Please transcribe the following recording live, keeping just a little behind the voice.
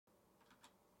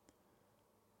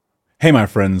Hey, my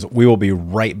friends, we will be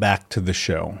right back to the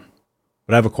show.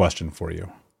 But I have a question for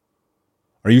you.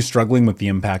 Are you struggling with the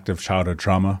impact of childhood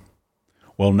trauma?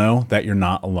 Well, know that you're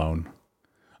not alone.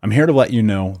 I'm here to let you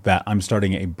know that I'm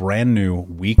starting a brand new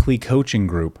weekly coaching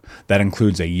group that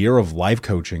includes a year of life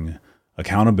coaching,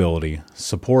 accountability,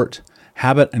 support,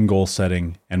 habit and goal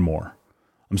setting, and more.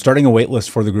 I'm starting a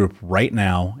waitlist for the group right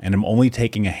now, and I'm only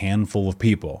taking a handful of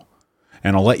people.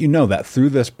 And I'll let you know that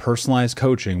through this personalized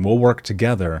coaching, we'll work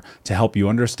together to help you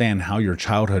understand how your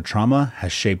childhood trauma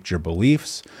has shaped your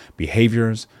beliefs,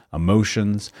 behaviors,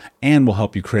 emotions, and will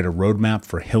help you create a roadmap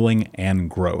for healing and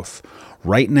growth.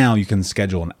 Right now, you can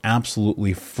schedule an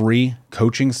absolutely free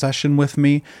coaching session with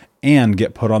me and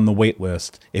get put on the wait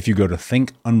list if you go to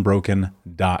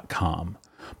thinkunbroken.com.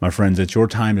 My friends, it's your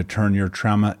time to turn your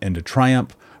trauma into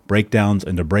triumph, breakdowns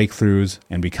into breakthroughs,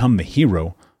 and become the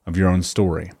hero of your own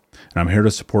story. And I'm here to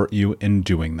support you in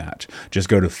doing that. Just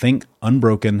go to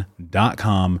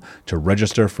thinkunbroken.com to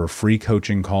register for a free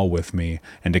coaching call with me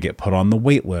and to get put on the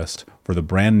wait list for the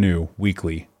brand new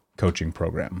weekly coaching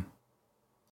program.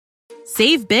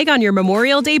 Save big on your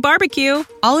Memorial Day barbecue,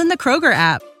 all in the Kroger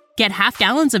app. Get half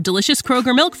gallons of delicious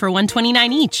Kroger milk for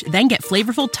 $1.29 each. Then get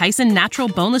flavorful Tyson natural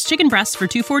boneless chicken breasts for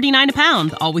 $2.49 a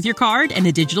pound, all with your card and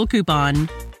a digital coupon.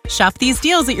 Shop these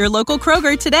deals at your local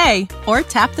Kroger today, or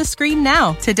tap the screen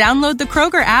now to download the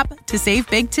Kroger app to save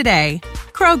big today.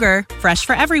 Kroger, fresh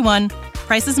for everyone.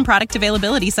 Prices and product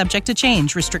availability subject to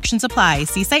change. Restrictions apply.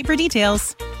 See site for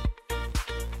details.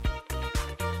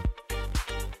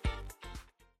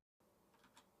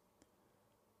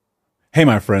 Hey,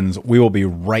 my friends, we will be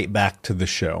right back to the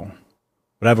show.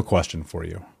 But I have a question for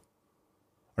you.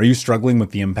 Are you struggling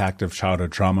with the impact of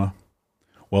childhood trauma?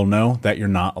 Well, know that you're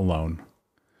not alone.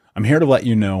 I'm here to let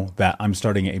you know that I'm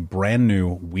starting a brand new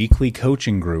weekly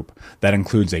coaching group that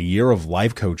includes a year of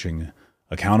life coaching,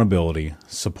 accountability,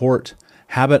 support,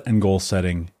 habit and goal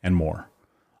setting, and more.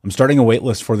 I'm starting a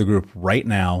waitlist for the group right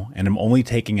now, and I'm only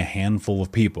taking a handful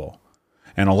of people.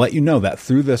 And I'll let you know that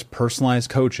through this personalized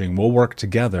coaching, we'll work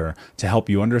together to help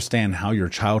you understand how your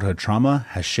childhood trauma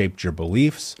has shaped your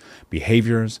beliefs,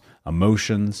 behaviors,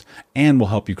 emotions, and will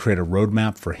help you create a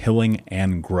roadmap for healing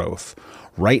and growth.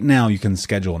 Right now, you can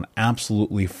schedule an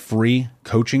absolutely free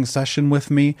coaching session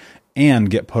with me and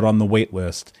get put on the wait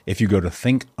list if you go to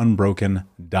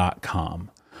thinkunbroken.com.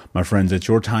 My friends, it's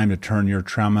your time to turn your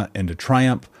trauma into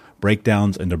triumph,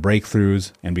 breakdowns into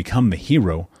breakthroughs, and become the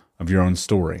hero of your own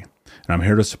story. And I'm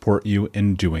here to support you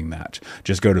in doing that.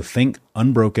 Just go to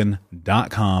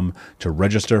thinkunbroken.com to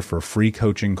register for a free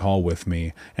coaching call with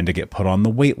me and to get put on the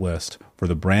wait list for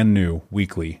the brand new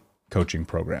weekly coaching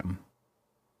program.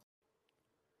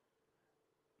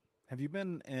 Have you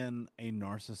been in a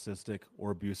narcissistic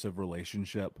or abusive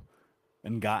relationship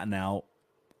and gotten out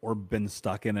or been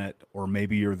stuck in it, or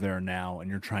maybe you're there now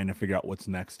and you're trying to figure out what's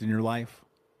next in your life?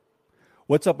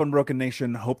 What's up, Unbroken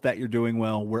Nation? Hope that you're doing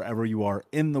well wherever you are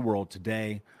in the world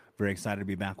today. Very excited to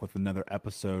be back with another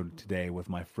episode today with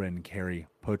my friend Kari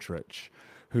Petruch,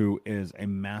 who is a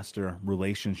master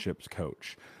relationships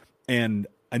coach. And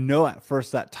I know at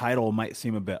first that title might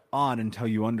seem a bit odd until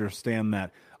you understand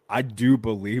that I do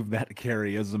believe that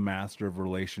Kari is a master of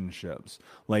relationships.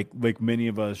 Like many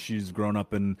of us, she's grown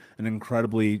up in an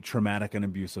incredibly traumatic and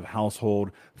abusive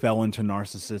household, fell into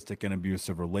narcissistic and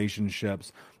abusive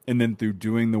relationships, and then through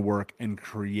doing the work and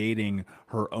creating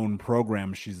her own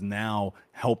program, she's now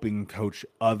helping coach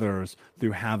others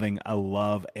through having a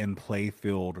love and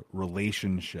play-filled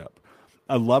relationship.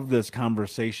 I love this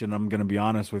conversation. I'm going to be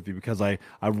honest with you because I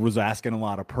was asking a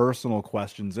lot of personal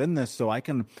questions in this so I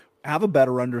can have a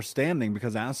better understanding,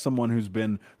 because as someone who's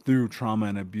been through trauma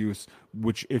and abuse,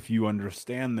 which if you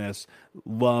understand this,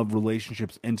 love,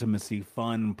 relationships, intimacy,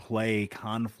 fun, play,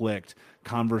 conflict,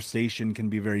 conversation can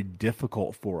be very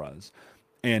difficult for us.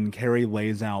 And Kari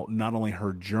lays out not only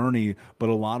her journey, but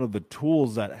a lot of the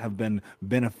tools that have been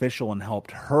beneficial and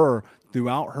helped her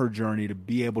throughout her journey to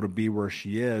be able to be where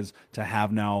she is, to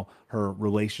have now her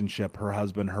relationship, her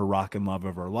husband, her rock and love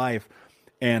of her life.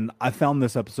 And I found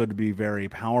this episode to be very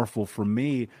powerful for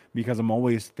me because I'm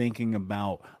always thinking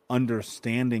about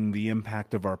understanding the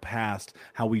impact of our past,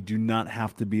 how we do not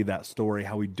have to be that story,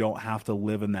 how we don't have to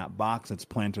live in that box that's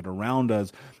planted around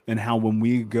us, and how when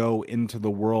we go into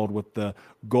the world with the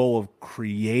goal of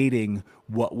creating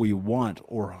what we want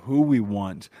or who we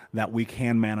want, that we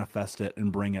can manifest it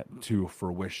and bring it to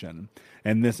fruition.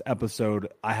 And this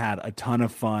episode, I had a ton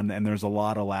of fun, and there's a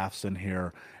lot of laughs in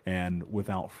here. And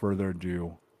without further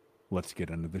ado, let's get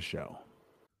into the show.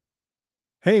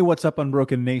 Hey, what's up,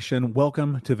 Unbroken Nation?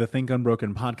 Welcome to the Think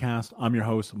Unbroken podcast. I'm your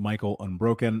host, Michael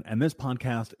Unbroken, and this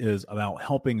podcast is about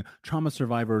helping trauma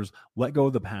survivors let go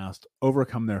of the past,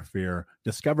 overcome their fear,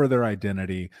 discover their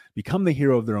identity, become the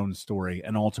hero of their own story,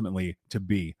 and ultimately to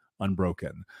be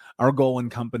unbroken. Our goal in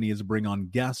company is to bring on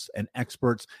guests and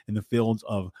experts in the fields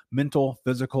of mental,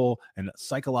 physical, and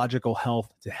psychological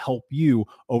health to help you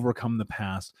overcome the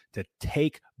past, to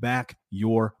take back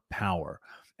your power.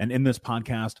 And in this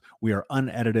podcast, we are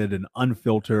unedited and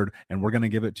unfiltered, and we're going to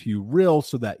give it to you real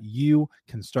so that you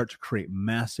can start to create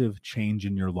massive change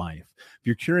in your life. If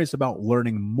you're curious about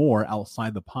learning more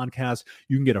outside the podcast,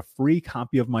 you can get a free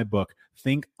copy of my book,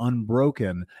 Think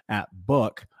Unbroken, at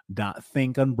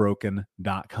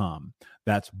book.thinkunbroken.com.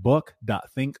 That's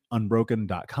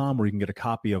book.thinkunbroken.com, where you can get a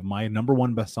copy of my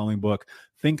 #1 best-selling book,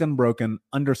 Think Unbroken: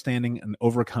 Understanding and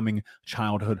Overcoming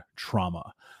Childhood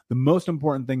Trauma. The most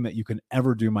important thing that you can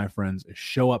ever do, my friends, is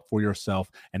show up for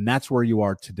yourself, and that's where you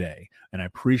are today. And I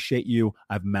appreciate you.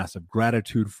 I have massive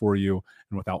gratitude for you.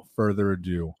 And without further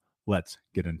ado, let's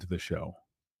get into the show.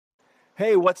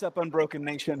 Hey, what's up, Unbroken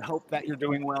Nation? Hope that you're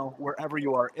doing well wherever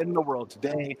you are in the world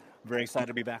today. Very excited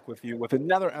to be back with you with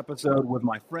another episode with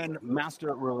my friend,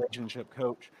 Master Relationship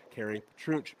Coach, Kari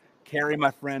Petruch. Kari,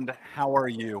 my friend, how are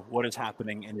you? What is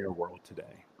happening in your world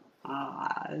today?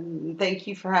 Thank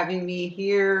you for having me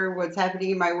here. What's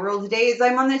happening in my world today is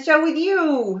I'm on the show with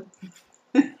you.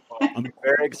 I'm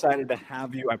very excited to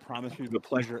have you. I promise you the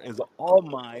pleasure is all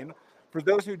mine. For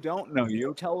those who don't know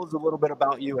you, tell us a little bit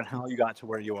about you and how you got to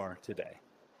where you are today.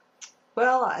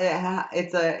 Well,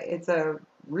 it's a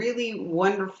really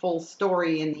wonderful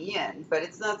story in the end, but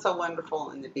it's not so wonderful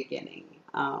in the beginning.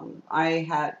 I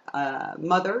had a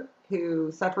mother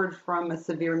who suffered from a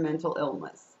severe mental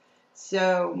illness.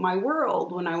 So my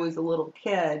world when I was a little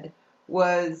kid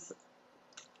was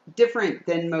different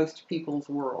than most people's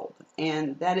world.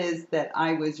 And that is that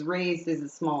I was raised as a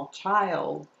small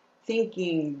child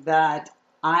thinking that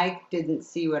I didn't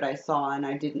see what I saw and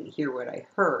I didn't hear what I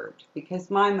heard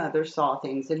because my mother saw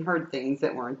things and heard things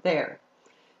that weren't there.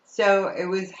 So it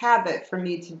was habit for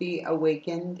me to be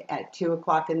awakened at 2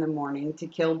 o'clock in the morning to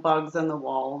kill bugs on the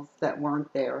walls that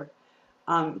weren't there,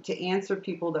 to answer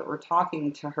people that were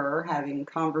talking to her, having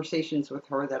conversations with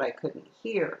her that I couldn't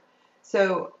hear.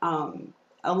 So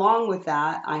along with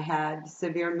that, I had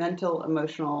severe mental,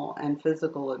 emotional, and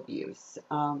physical abuse.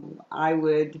 I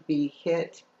would be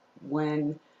hit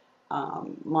when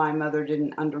my mother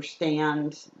didn't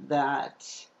understand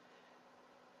that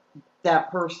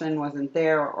that person wasn't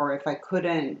there, or if I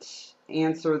couldn't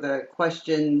answer the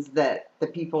questions that the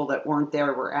people that weren't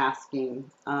there were asking.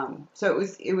 So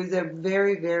it was a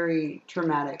very, very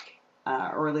traumatic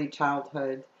early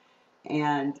childhood,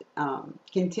 and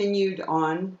continued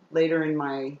on later in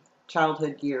my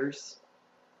childhood years.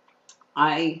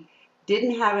 I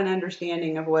didn't have an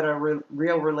understanding of what a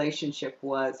real relationship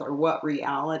was or what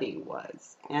reality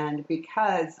was. And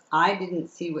because I didn't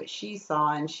see what she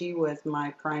saw and she was my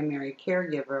primary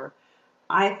caregiver,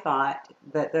 I thought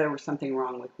that there was something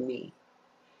wrong with me.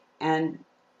 And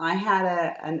I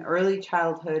had an early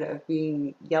childhood of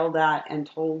being yelled at and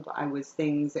told I was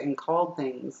things and called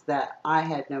things that I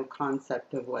had no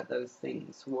concept of what those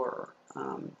things were.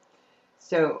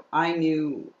 So I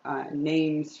knew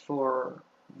names for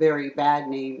very bad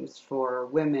names for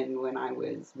women when I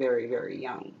was very, very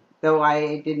young, though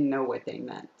I didn't know what they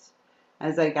meant.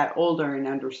 As I got older and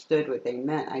understood what they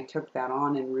meant, I took that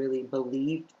on and really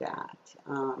believed that.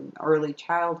 Early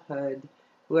childhood,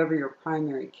 whoever your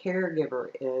primary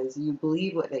caregiver is, you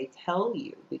believe what they tell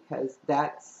you because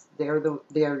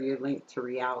they're your link to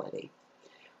reality.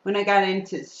 When I got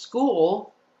into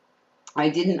school, I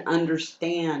didn't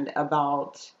understand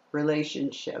about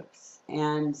relationships.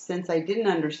 And since I didn't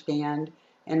understand,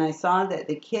 and I saw that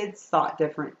the kids thought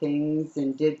different things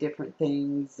and did different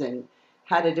things and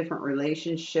had a different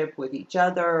relationship with each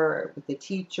other, with the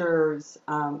teachers,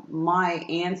 my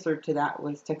answer to that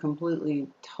was to completely,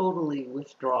 totally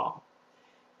withdraw.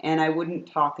 And I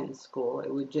wouldn't talk in school. I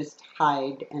would just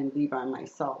hide and be by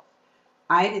myself.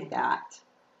 I did that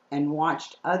and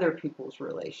watched other people's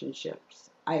relationships.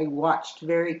 I watched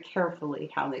very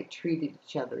carefully how they treated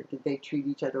each other. Did they treat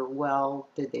each other well?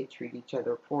 Did they treat each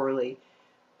other poorly?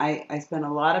 I spent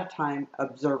a lot of time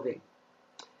observing.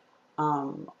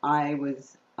 I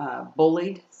was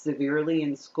bullied severely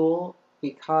in school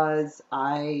because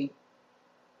I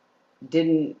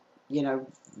didn't,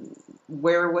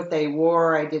 wear what they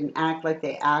wore. I didn't act like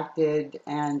they acted,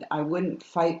 and I wouldn't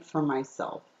fight for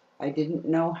myself. I didn't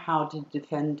know how to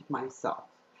defend myself.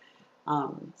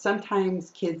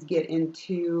 Sometimes kids get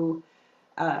into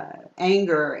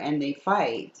anger and they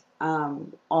fight,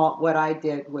 what I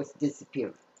did was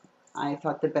disappear. I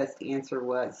thought the best answer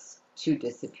was to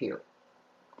disappear.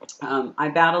 I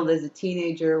battled as a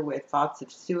teenager with thoughts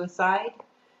of suicide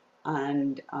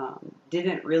and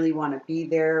didn't really want to be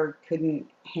there, couldn't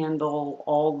handle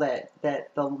all that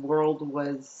the world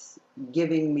was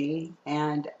giving me.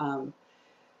 And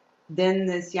then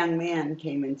this young man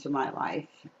came into my life,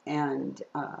 and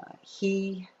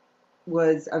he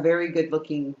was a very good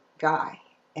looking guy.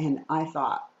 And I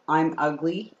thought, I'm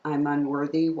ugly, I'm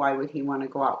unworthy. Why would he want to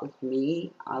go out with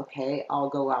me? Okay, I'll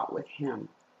go out with him.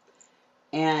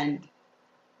 And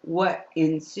what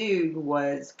ensued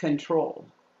was control.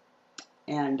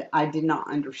 And I did not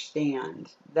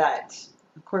understand that.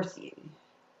 Of course,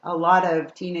 a lot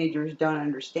of teenagers don't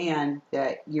understand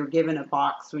that you're given a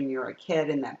box when you're a kid,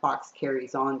 and that box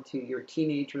carries on to your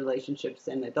teenage relationships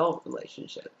and adult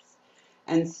relationships.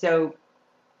 And so,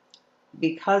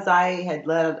 because I had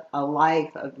led a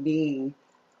life of being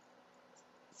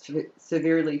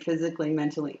severely physically,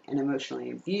 mentally, and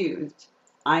emotionally abused,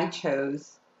 I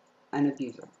chose an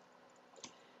abuser.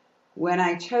 When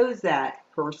I chose that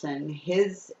person,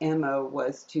 his MO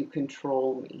was to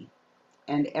control me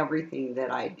and everything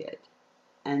that I did.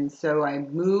 And so I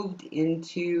moved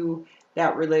into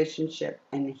that relationship,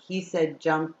 and he said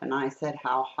jump, and I said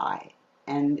how high.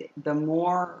 And the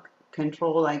more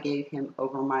control I gave him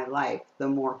over my life, the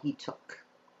more he took.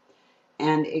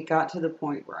 And it got to the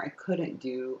point where I couldn't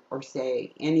do or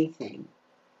say anything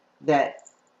that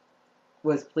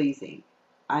was pleasing.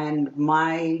 And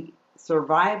my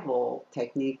survival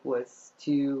technique was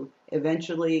to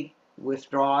eventually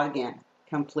withdraw again,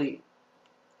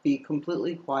 be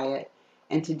completely quiet,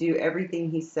 and to do everything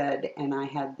he said. And I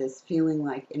had this feeling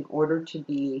like, in order to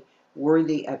be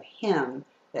worthy of him,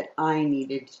 that I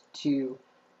needed to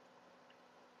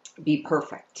be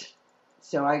perfect.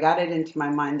 So I got it into my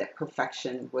mind that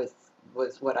perfection was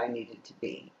what I needed to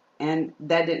be. And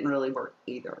that didn't really work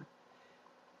either.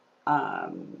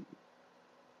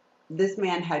 This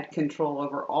man had control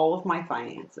over all of my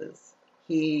finances.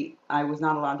 I was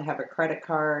not allowed to have a credit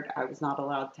card. I was not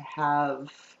allowed to have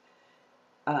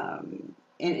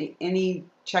any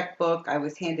checkbook. I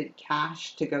was handed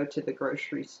cash to go to the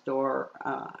grocery store.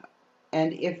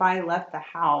 And if I left the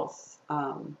house,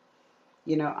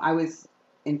 I was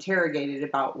interrogated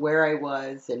about where I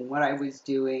was and what I was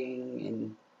doing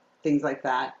and things like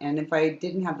that. And if I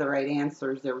didn't have the right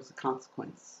answers, there was a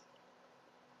consequence.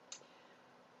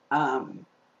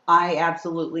 I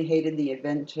absolutely hated the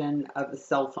invention of the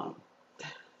cell phone,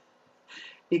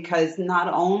 because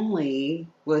not only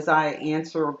was I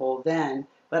answerable then,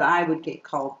 but I would get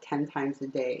called 10 times a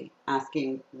day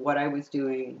asking what I was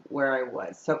doing, where I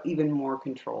was. So even more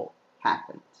control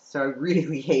happened. So I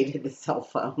really hated the cell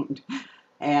phone.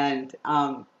 And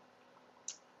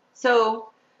so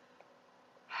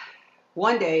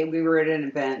one day we were at an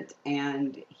event,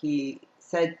 and he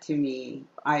said to me,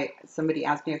 somebody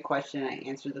asked me a question, I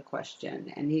answered the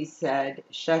question, and he said,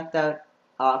 "Shut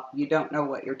up, you don't know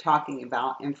what you're talking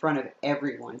about," in front of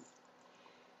everyone.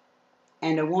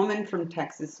 And a woman from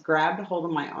Texas grabbed a hold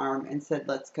of my arm and said,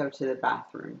 "Let's go to the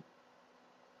bathroom."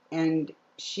 And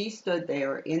she stood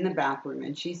there in the bathroom,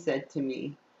 and she said to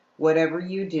me, "Whatever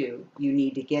you do, you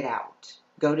need to get out.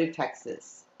 Go to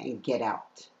Texas and get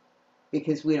out,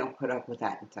 because we don't put up with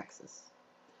that in Texas."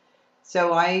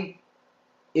 So I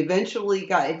eventually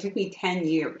it took me 10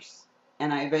 years,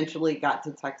 and I eventually got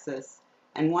to Texas.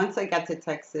 And once I got to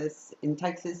Texas, in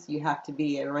Texas, you have to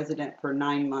be a resident for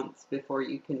 9 months before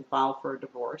you can file for a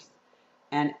divorce.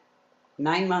 And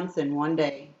 9 months and 1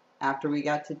 day after we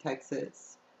got to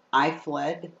Texas, I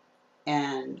fled,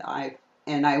 and I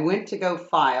went to go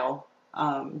file,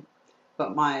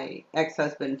 but my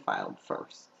ex-husband filed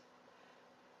first.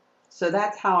 So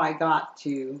that's how I got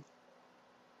to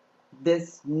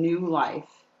this new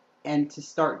life, and to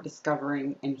start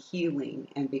discovering and healing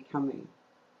and becoming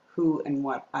who and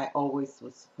what I always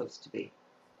was supposed to be.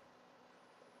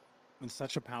 It's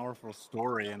such a powerful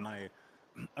story, and I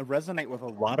resonate with a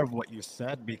lot of what you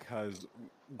said, because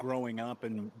growing up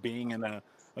and being in a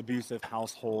abusive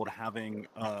household, having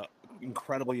a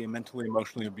incredibly mentally,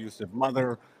 emotionally abusive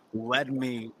mother, led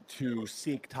me to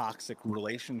seek toxic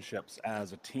relationships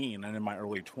as a teen and in my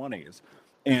early 20s.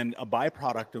 And a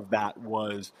byproduct of that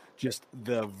was just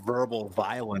the verbal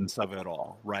violence of it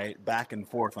all, right? Back and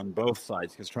forth on both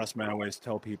sides. Because trust me, I always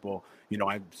tell people,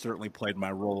 I certainly played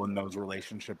my role in those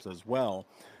relationships as well.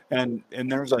 And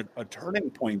there's a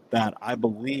turning point that I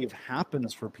believe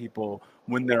happens for people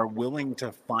when they're willing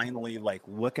to finally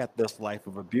look at this life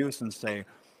of abuse and say,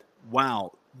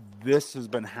 wow, this has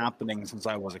been happening since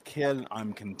I was a kid.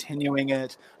 I'm continuing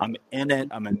it. I'm in it.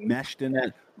 I'm enmeshed in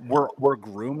it. We're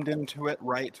groomed into it,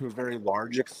 right, to a very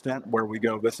large extent, where we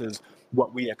go, this is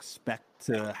what we expect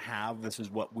to have. This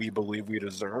is what we believe we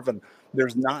deserve. And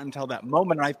there's not until that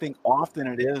moment. I think often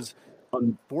it is,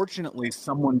 unfortunately,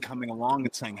 someone coming along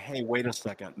and saying, hey, wait a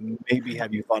second, maybe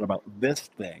have you thought about this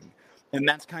thing? And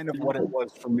that's kind of what it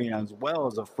was for me as well.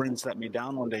 As a friend set me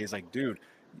down one day, he's like, dude,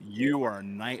 you are a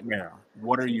nightmare.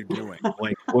 What are you doing?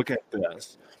 Like, look at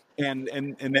this. And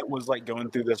it was like going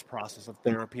through this process of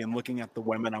therapy and looking at the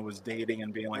women I was dating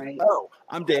and being like, Right. oh,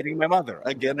 I'm dating my mother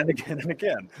again and again and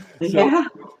again. So Yeah.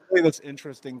 it's really this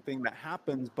interesting thing that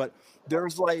happens, but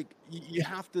there's like, you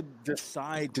have to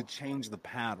decide to change the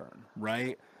pattern,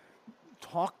 right?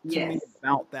 Talk to me Yes.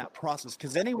 about that process,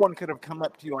 because anyone could have come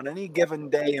up to you on any given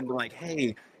day and be like,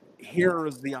 hey, here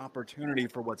is the opportunity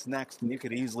for what's next, and you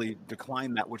could easily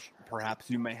decline that, which perhaps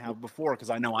you may have before,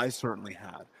 because I know I certainly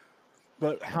had.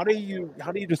 But how do you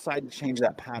decide to change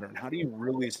that pattern? How do you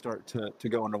really start to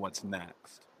go into what's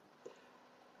next?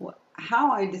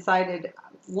 How I decided,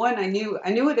 one, I knew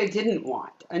what I didn't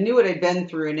want. I knew what I'd been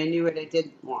through, and I knew what I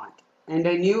didn't want. And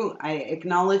I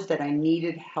acknowledged that I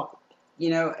needed help.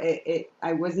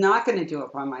 I was not going to do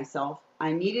it by myself.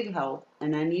 I needed help,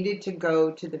 and I needed to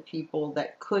go to the people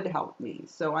that could help me.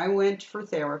 So I went for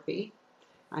therapy.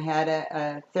 I had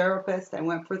a therapist. I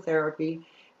went for therapy.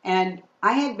 And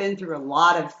I had been through a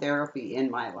lot of therapy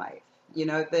in my life.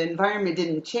 The environment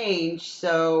didn't change,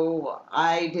 so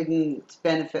I didn't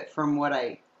benefit from what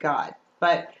I got.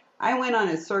 But I went on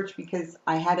a search because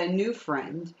I had a new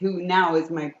friend who now is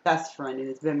my best friend and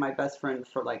has been my best friend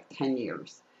for like 10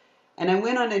 years. And I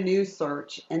went on a new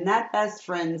search, and that best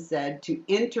friend said to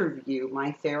interview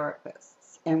my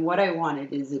therapists. And what I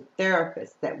wanted is a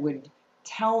therapist that would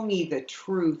tell me the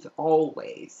truth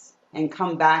always and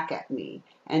come back at me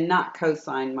and not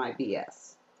co-sign my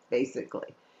BS,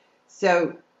 basically.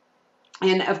 So,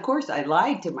 and of course, I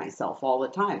lied to myself all the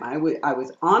time. I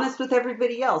was honest with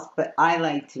everybody else, but I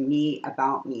lied to me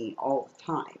about me all the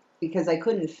time because I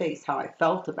couldn't face how I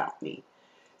felt about me.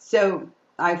 So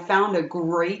I found a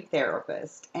great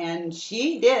therapist, and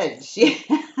she did.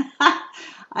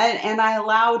 And I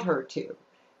allowed her to.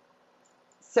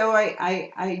 So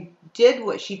I did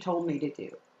what she told me to do.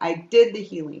 I did the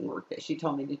healing work that she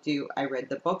told me to do. I read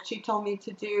the book she told me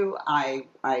to do. I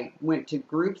went to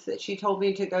groups that she told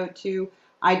me to go to.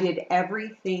 I did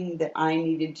everything that I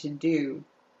needed to do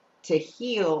to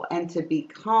heal and to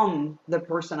become the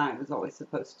person I was always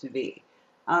supposed to be.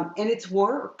 And it's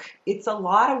work. It's a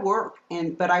lot of work,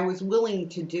 but I was willing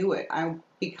to do it.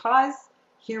 Because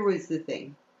here was the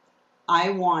thing. I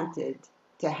wanted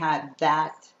to have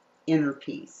that inner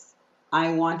peace.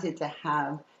 I wanted to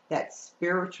have that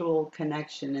spiritual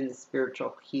connection and the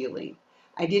spiritual healing.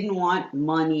 I didn't want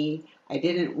money. I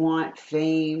didn't want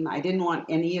fame. I didn't want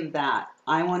any of that.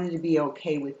 I wanted to be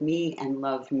okay with me and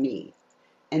love me.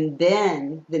 And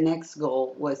then the next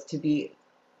goal was to be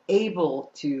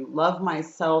able to love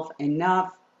myself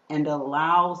enough and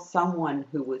allow someone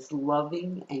who was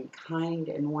loving and kind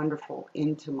and wonderful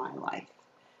into my life.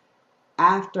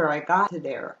 After I got to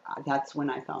there, that's when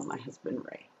I found my husband,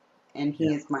 Ray. And he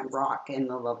Yeah. is my rock and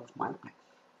the love of my life.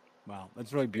 Wow,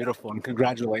 that's really beautiful, and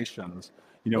congratulations.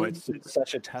 Thank It's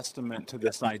such a testament to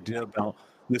this idea about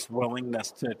this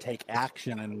willingness to take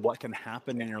action and what can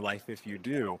happen in your life if you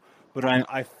do. But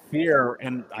I fear,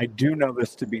 and I do know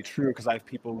this to be true because I have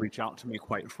people reach out to me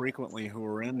quite frequently who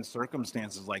are in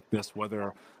circumstances like this,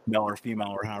 whether male or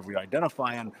female or however you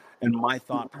identify. And my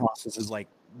thought you. process is like,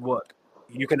 look,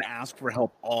 you can ask for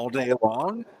help all day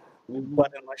long, Mhm.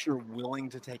 but unless you're willing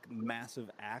to take massive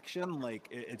action, like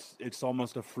it's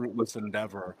almost a fruitless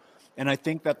endeavor. And I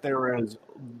think that there is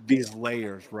these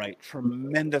layers, right?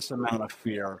 Tremendous amount of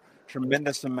fear,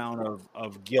 tremendous amount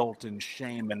of guilt and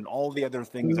shame and all the other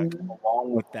things that come Mhm.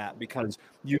 along with that, because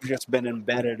you've just been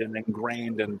embedded and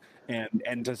ingrained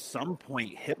and to some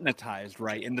point hypnotized,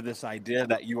 right, into this idea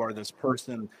that you are this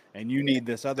person and you need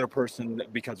this other person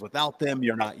because without them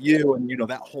you're not you, and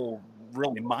that whole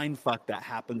really mind fuck that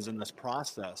happens in this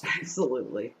process.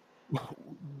 Absolutely.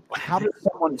 How does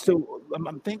someone, so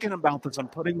I'm thinking about this, I'm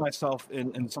putting myself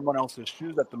in someone else's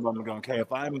shoes at the moment, going, okay,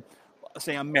 if I'm,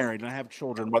 say I'm married and I have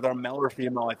children, whether I'm male or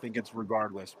female, I think it's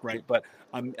regardless, right? But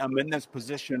I'm in this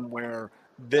position where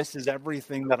this is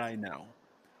everything that I know,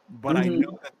 but I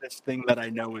know Hmm. that this thing that I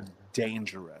know is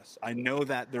dangerous. I know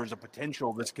that there's a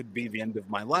potential this could be the end of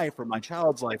my life or my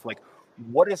child's life. Like,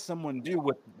 what does someone do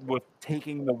with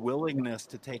taking the willingness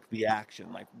to take the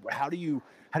action? Like, how do you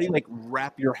like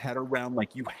wrap your head around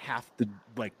like you have to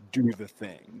like do the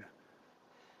thing?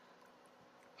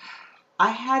 I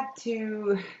had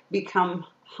to become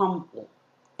humble,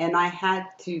 and I had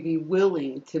to be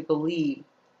willing to believe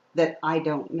that I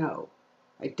don't know.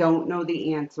 I don't know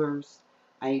the answers.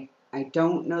 I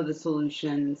don't know the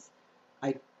solutions.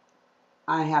 I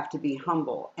I have to be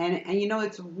humble. And you know,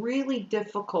 it's really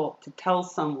difficult to tell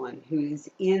someone who is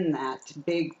in that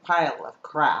big pile of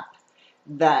crap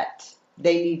that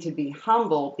they need to be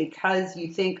humble, because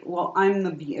you think, well, I'm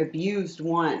the abused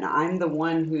one. I'm the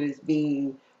one who is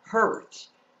being hurt.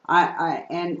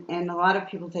 And a lot of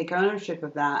people take ownership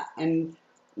of that. And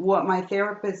what my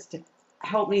therapist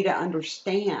helped me to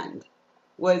understand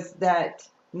was that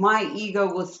my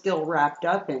ego was still wrapped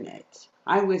up in it.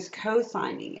 I was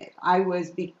co-signing it. I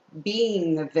was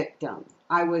being the victim.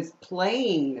 I was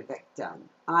playing the victim.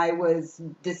 I was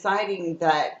deciding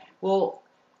that, well,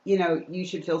 you know, you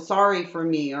should feel sorry for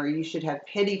me, or you should have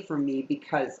pity for me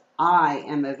because I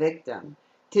am a victim.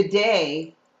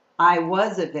 Today, I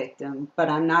was a victim, but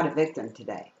I'm not a victim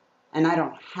today. And I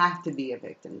don't have to be a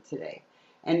victim today.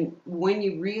 And when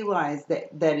you realize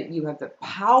that you have the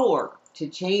power to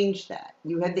change that,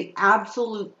 you have the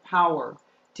absolute power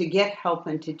to get help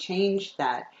and to change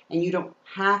that, and you don't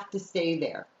have to stay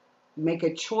there. Make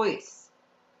a choice.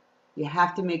 You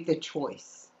have to make the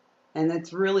choice. And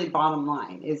that's really bottom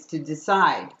line, is to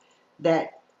decide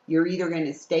that you're either going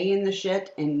to stay in the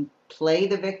shit and play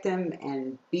the victim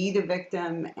and be the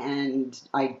victim and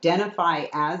identify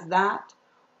as that,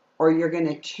 or you're going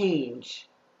to change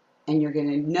and you're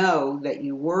going to know that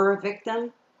you were a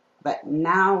victim, but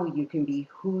now you can be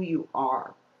who you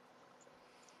are.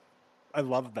 I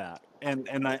love that.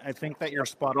 And I think that you're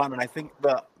spot on. And I think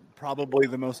the probably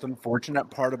the most unfortunate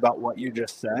part about what you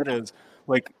just said is,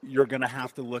 like, you're gonna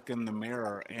have to look in the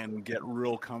mirror and get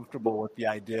real comfortable with the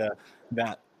idea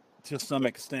that to some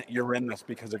extent you're in this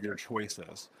because of your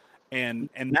choices. And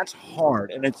that's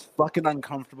hard, and it's fucking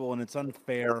uncomfortable, and it's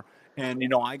unfair. And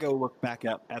I go look back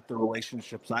at the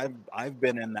relationships I've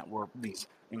been in that were these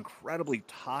incredibly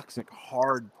toxic,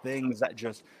 hard things that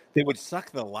just they would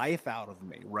suck the life out of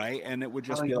me, right? And it would Oh,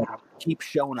 just be like, yeah. keep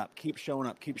showing up, keep showing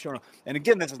up, keep showing up. And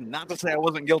again, this is not to say I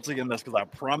wasn't guilty in this, because I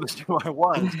promised you I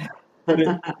was. But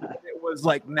it was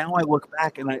like, now I look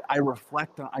back and I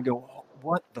reflect on, I go,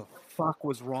 what the fuck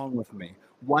was wrong with me?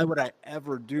 Why would I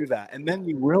ever do that? And then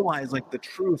you realize, like, the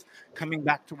truth, coming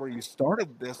back to where you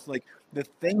started this, like, the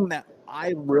thing that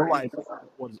I Right. realized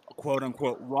was quote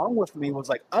unquote wrong with me was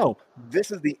like, oh, this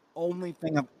is the only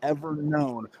thing I've ever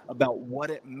known about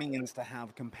what it means to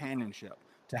have companionship,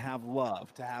 to have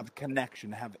love, to have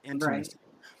connection, to have Right. intimacy.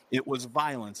 It was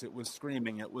violence, it was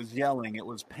screaming, it was yelling, it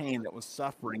was pain, it was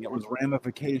suffering, it was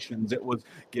ramifications, it was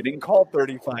getting called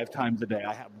 35 times a day.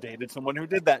 I have dated someone who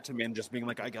did that to me and just being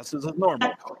like, I guess this is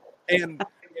normal. And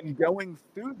in going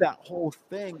through that whole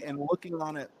thing and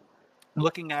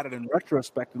looking at it in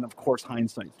retrospect, and of course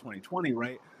hindsight's 2020,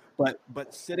 right?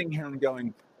 But sitting here and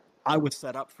going, I was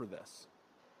set up for this.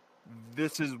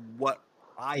 This is what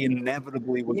I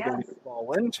inevitably was going Yes. to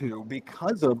fall into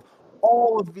because of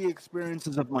all of the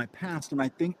experiences of my past. And I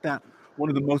think that one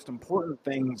of the most important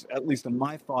things, at least in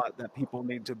my thought, that people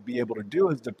need to be able to do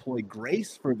is deploy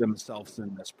grace for themselves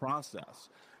in this process.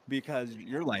 Because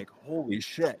you're like, holy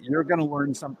shit, you're going to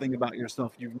learn something about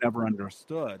yourself you've never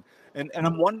understood. And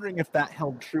I'm wondering if that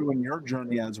held true in your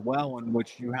journey as well, in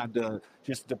which you had to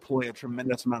just deploy a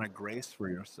tremendous amount of grace for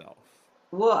yourself.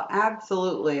 Well,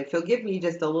 absolutely. If you'll give me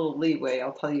just a little leeway,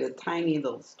 I'll tell you a tiny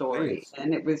little story. Please.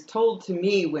 And it was told to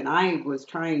me when I was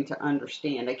trying to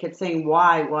understand. I kept saying,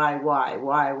 why, why?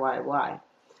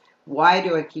 Why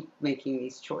do I keep making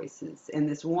these choices? And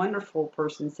this wonderful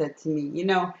person said to me, you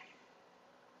know,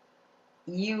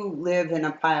 you live in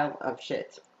a pile of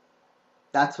shit.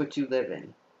 That's what you live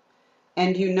in.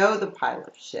 And you know the pile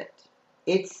of shit.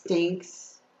 It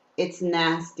stinks. It's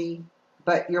nasty,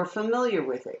 but you're familiar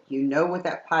with it. You know what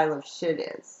that pile of shit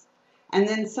is. And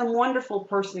then some wonderful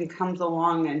person comes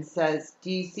along and says,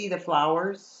 do you see the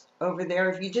flowers over there?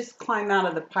 If you just climb out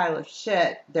of the pile of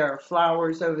shit, there are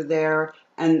flowers over there,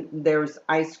 and there's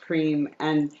ice cream,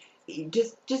 and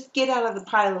just get out of the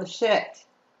pile of shit.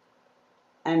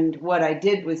 And what I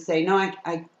did was say, no,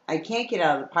 I can't get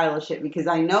out of the pile of shit because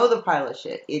I know the pile of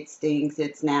shit. It stinks,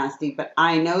 it's nasty, but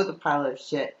I know the pile of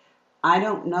shit. I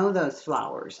don't know those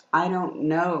flowers. I don't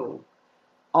know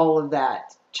all of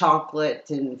that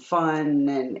chocolate and fun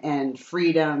and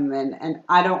freedom, and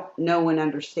I don't know and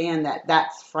understand that.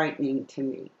 That's frightening to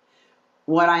me.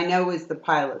 What I know is the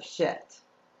pile of shit.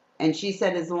 And she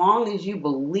said, as long as you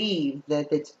believe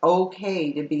that it's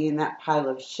okay to be in that pile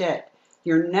of shit,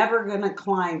 you're never going to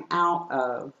climb out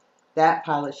of that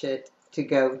pile of shit to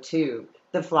go to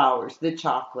the flowers, the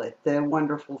chocolate, the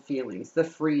wonderful feelings, the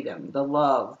freedom, the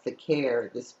love, the care,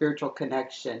 the spiritual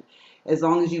connection, as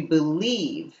long as you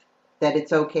believe that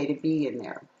it's okay to be in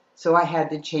there. So I had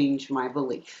to change my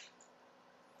belief.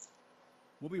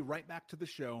 We'll be right back to the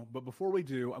show, but before we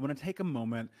do, I'm going to take a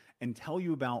moment and tell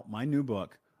you about my new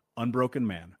book, Unbroken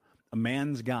Man, A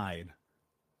Man's Guide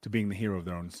to Being the Hero of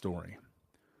Their Own Story.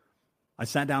 I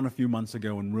sat down a few months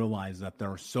ago and realized that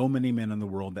there are so many men in the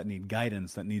world that need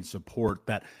guidance, that need support,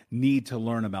 that need to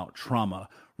learn about trauma,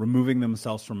 removing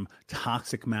themselves from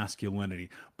toxic masculinity,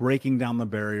 breaking down the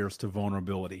barriers to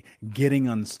vulnerability, getting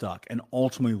unstuck, and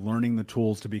ultimately learning the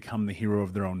tools to become the hero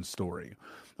of their own story.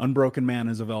 Unbroken Man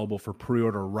is available for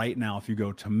pre-order right now if you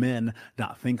go to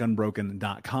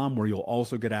men.thinkunbroken.com, where you'll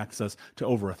also get access to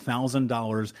over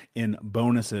 $1,000 in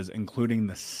bonuses, including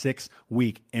the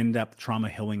 6-week in-depth trauma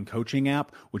healing coaching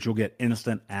app, which you'll get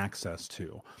instant access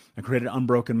to. I created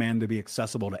Unbroken Man to be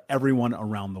accessible to everyone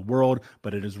around the world,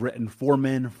 but it is written for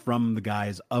men from the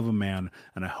guise of a man,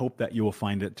 and I hope that you will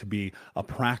find it to be a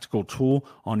practical tool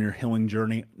on your healing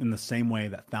journey in the same way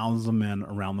that thousands of men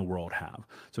around the world have.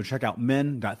 So check out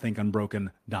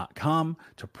men.thinkunbroken.com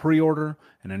to pre-order,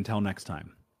 and until next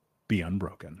time, be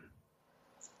unbroken.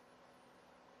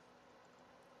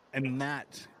 And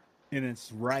that, in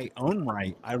its own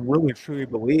right, I really truly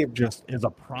believe just is a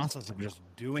process of just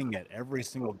doing it every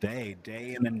single day,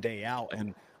 day in and day out.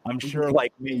 And I'm sure,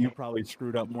 like me, you probably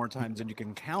screwed up more times than you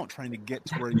can count trying to get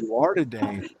to where you are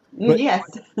today. But Yes.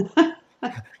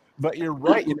 but you're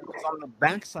right, because on the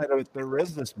backside of it, there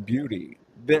is this beauty.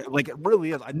 Like, it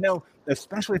really is. I know,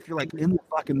 especially if you're like in the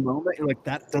fucking moment, you're like,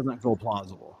 that doesn't feel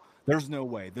plausible. There's no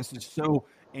way. This is so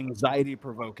anxiety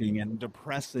provoking and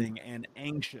depressing and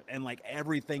anxious, and like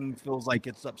everything feels like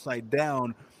it's upside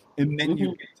down. And then you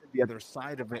Mhm. get to the other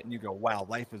side of it and you go, wow,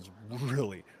 life is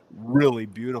really, really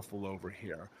beautiful over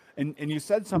here. And you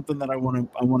said something that I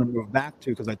want to move back to,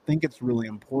 because I think it's really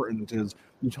important. Is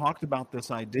you talked about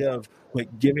this idea of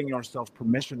like giving yourself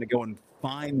permission to go and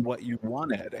find what you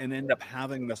wanted, and end up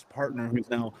having this partner who's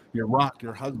now your rock,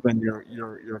 your husband,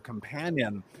 your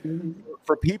companion. Mhm.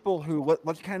 For people who,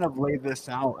 let's kind of lay this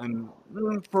out, and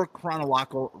for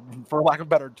chronological, for lack of a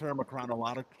better term, a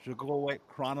chronological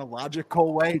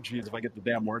way. Geez, if I get the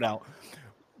damn word out.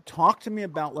 Talk to me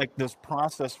about like this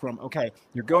process from, okay,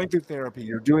 you're going through therapy,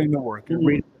 you're doing the work, you're Mhm.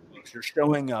 reading the books, you're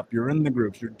showing up, you're in the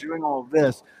groups, you're doing all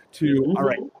this, to, all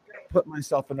right, Mhm. I'm gonna put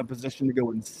myself in a position to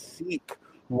go and seek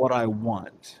what I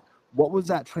want. What was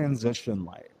that transition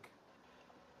like?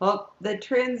 Well, the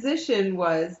transition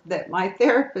was that my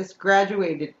therapist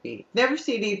graduated me. Never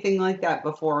seen anything like that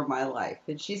before in my life.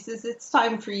 And she says, "It's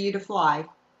time for you to fly.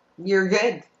 You're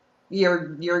good.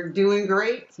 You're doing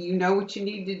great. You know what you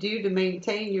need to do to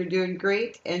maintain. You're doing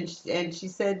great." And she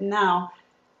said, "Now,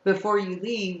 before you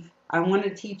leave, I want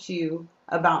to teach you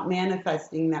about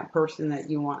manifesting that person that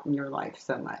you want in your life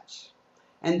so much."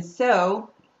 And so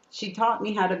she taught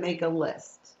me how to make a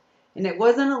list. And it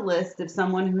wasn't a list of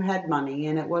someone who had money,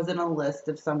 and it wasn't a list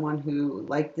of someone who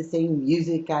liked the same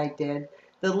music I did.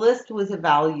 The list was a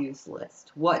values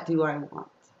list. What do I want?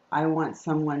 I want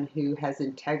someone who has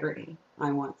integrity.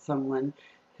 I want someone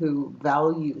who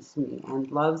values me and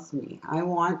loves me. I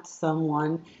want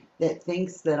someone that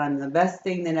thinks that I'm the best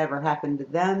thing that ever happened to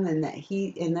them, and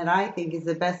that I think is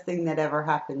the best thing that ever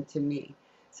happened to me.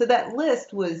 So that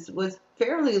list was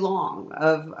fairly long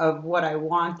of what I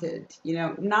wanted.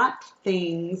 Not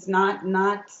things, not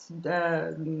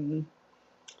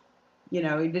it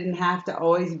didn't have to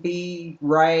always be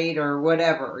right or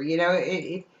whatever.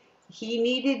 He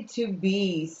needed to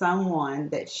be someone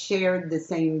that shared the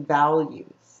same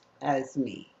values as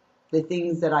me, the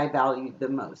things that I valued the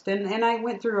most. And I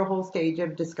went through a whole stage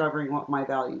of discovering what my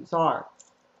values are.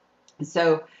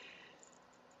 So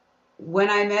when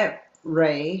I met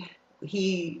Ray,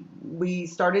 we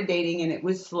started dating, and it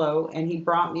was slow, and he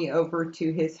brought me over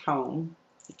to his home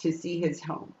to see his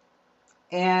home.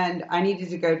 And I needed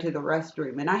to go to the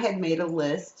restroom, and I had made a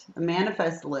list, a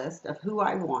manifest list of who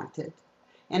I wanted.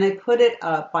 And I put it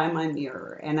up by my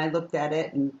mirror, and I looked at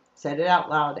it and said it out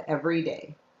loud every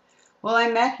day. Well,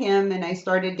 I met him and I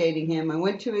started dating him. I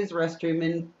went to his restroom,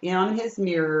 and on his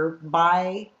mirror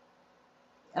by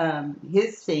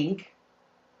his sink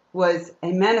was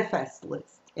a manifest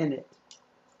list in it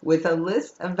with a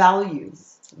list of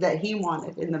values that he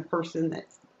wanted in the person that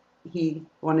he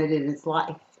wanted in his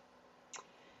life.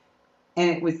 And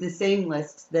it was the same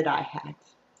list that I had.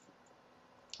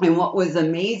 And what was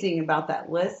amazing about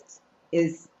that list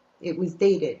is it was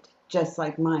dated just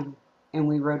like mine, and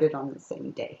we wrote it on the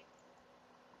same day.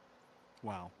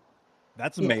 Wow,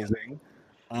 that's Yeah. amazing.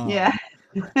 Yeah.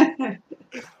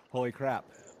 Holy crap.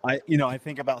 I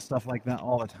think about stuff like that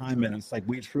all the time, and it's like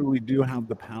we truly do have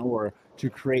the power to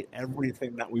create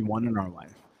everything that we want in our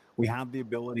life. We have the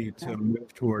ability Yeah. to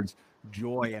move towards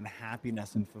joy and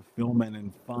happiness and fulfillment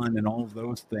and fun and all of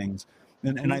those things.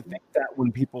 And I Mhm. think that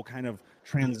when people kind of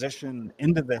transition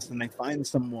into this and they find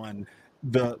someone,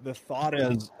 the thought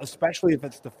is, especially if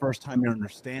it's the first time you're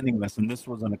understanding this, and this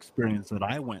was an experience that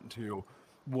I went to,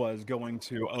 was going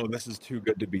to, oh, this is too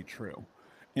good to be true,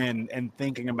 and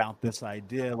thinking about this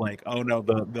idea like, oh no,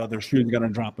 the other shoe is going to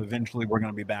drop eventually, we're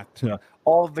going to be back to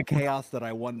all of the chaos that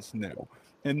I once knew.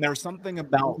 And there's something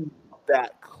about Mhm.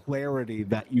 that clarity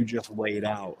that you just laid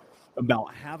out,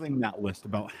 about having that list,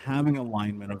 about having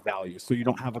alignment of values so you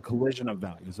don't have a collision of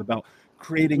values, about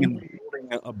creating and Mhm.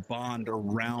 building a bond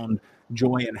around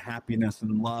joy and happiness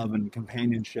and love and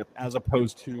companionship, as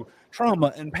opposed to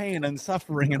trauma and pain and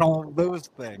suffering and all of those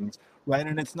things, right?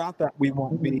 And it's not that we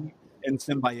won't be Mhm. in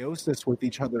symbiosis with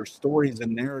each other's stories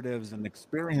and narratives and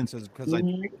experiences, because I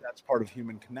Mhm. think that's part of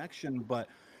human connection. But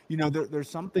there's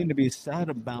something to be said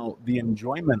about the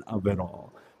enjoyment of it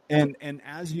all. And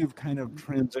as you've kind of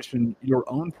transitioned your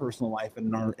own personal life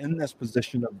and are in this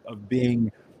position of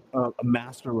being a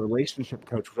master relationship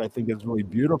coach, which I think is really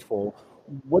beautiful,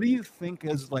 what do you think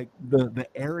is like the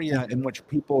area in which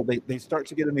people they start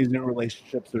to get in these new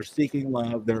relationships, they're seeking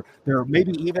love, they're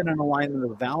maybe even in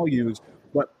alignment of values,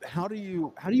 but how do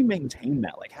you maintain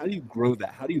that? Like, how do you grow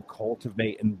that? How do you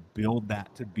cultivate and build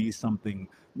that to be something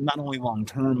not only long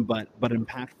term but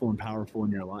impactful and powerful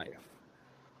in your life?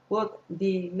 Well,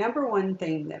 the number one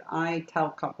thing that I tell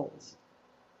couples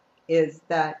is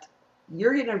that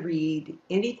you're going to read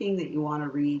anything that you want to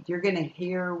read. You're going to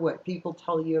hear what people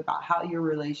tell you about how your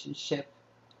relationship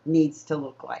needs to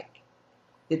look like.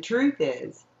 The truth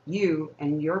is, you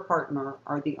and your partner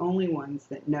are the only ones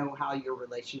that know how your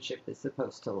relationship is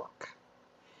supposed to look.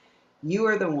 You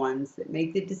are the ones that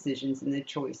make the decisions and the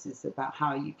choices about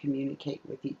how you communicate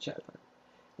with each other.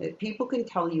 That people can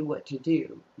tell you what to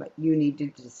do, but you need to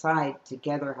decide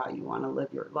together how you want to live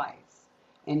your life.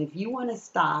 And if you want to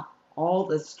stop all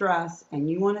the stress and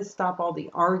you want to stop all the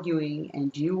arguing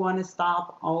and you want to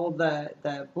stop all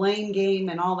the blame game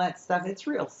and all that stuff, it's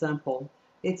real simple.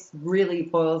 It's really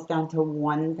boils down to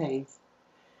one thing.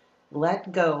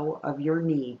 Let go of your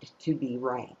need to be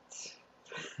right.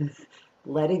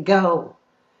 Let it go.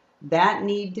 That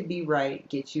need to be right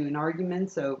gets you in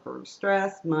arguments over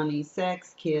stress, money,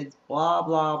 sex, kids, blah,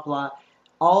 blah, blah.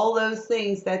 All those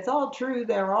things, that's all true.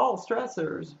 They're all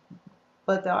stressors.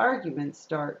 But the arguments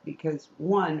start because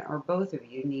one or both of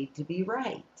you need to be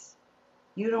right.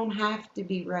 You don't have to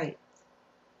be right.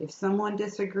 If someone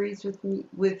disagrees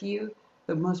with you,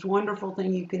 the most wonderful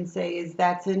thing you can say is,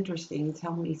 "That's interesting.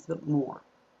 Tell me some more.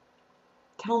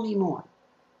 Tell me more."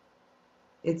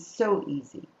 It's so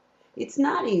easy. It's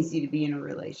not easy to be in a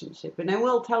relationship. And I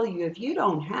will tell you, if you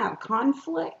don't have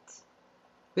conflict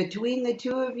between the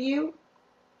two of you,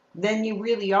 then you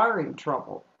really are in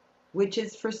trouble. Which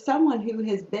is, for someone who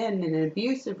has been in an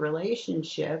abusive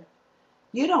relationship,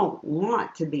 you don't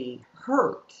want to be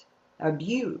hurt,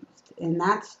 abused. And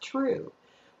that's true.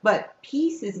 But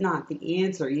peace is not the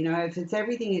answer. If it's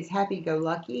everything is happy go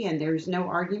lucky and there's no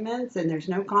arguments and there's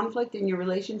no conflict in your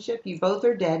relationship, you both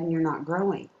are dead and you're not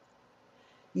growing.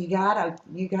 You gotta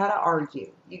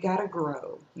argue. You gotta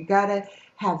grow. You gotta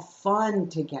have fun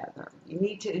together. You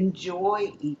need to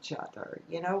enjoy each other.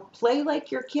 Play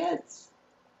like your kids.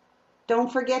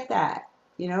 Don't forget that.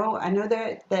 I know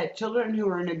that children who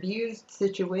are in abused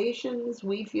situations,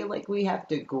 we feel like we have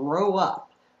to grow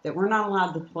up, that we're not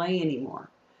allowed to play anymore.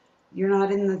 You're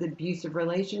not in the abusive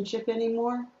relationship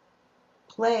anymore.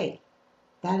 Play.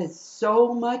 That is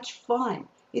so much fun.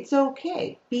 It's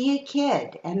okay. Be a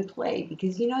kid and play,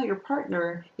 because your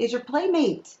partner is your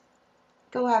playmate.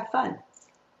 Go have fun.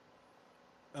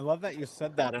 I love that you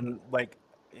said that, and like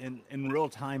in real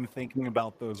time thinking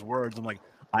about those words, I'm like,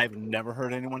 I've never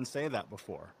heard anyone say that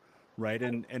before, right?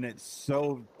 And it's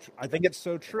I think it's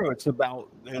so true. It's about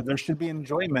there should be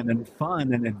enjoyment and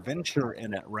fun and adventure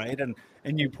in it, right?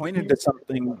 And you pointed to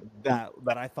something that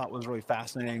I thought was really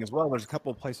fascinating as well. There's a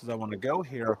couple of places I want to go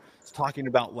here. It's talking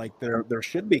about like there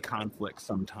should be conflict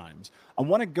sometimes. I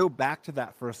want to go back to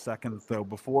that for a second though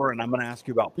before, and I'm going to ask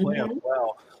you about play as Mm-hmm.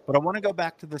 well. But I want to go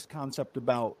back to this concept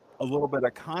about a little bit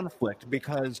of conflict,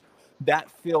 because that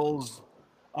feels,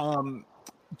 um,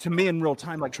 to me in real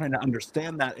time, like trying to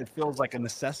understand that, it feels like a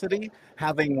necessity.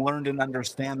 Having learned and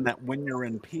understand that when you're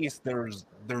in peace, there's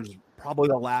probably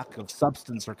a lack of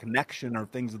substance or connection or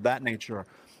things of that nature.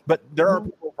 But there are Mm-hmm.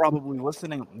 people probably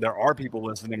listening, there are people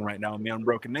listening right now in the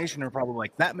Unbroken Nation are probably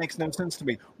like, that makes no sense to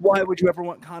me. Why would you ever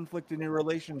want conflict in your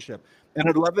relationship? And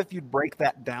I'd love if you'd break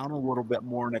that down a little bit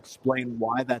more and explain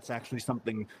why that's actually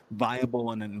something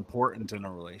viable and important in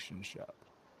a relationship.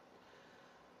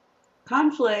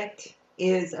 Conflict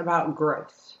is about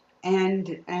growth,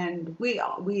 and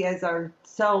we as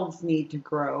ourselves need to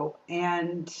grow,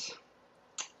 and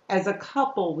as a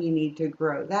couple we need to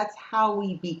grow. That's how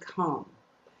we become.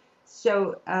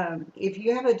 So if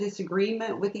you have a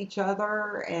disagreement with each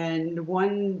other and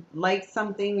one likes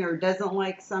something or doesn't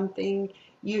like something,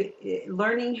 you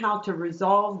learning how to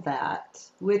resolve that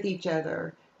with each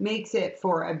other makes it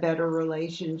for a better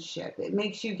relationship. It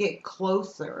makes you get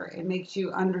closer. It makes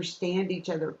you understand each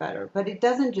other better. But it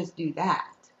doesn't just do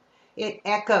that. It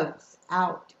echoes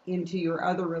out into your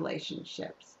other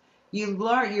relationships. You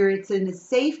learn it's in a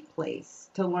safe place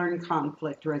to learn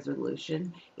conflict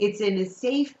resolution. It's in a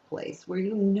safe place where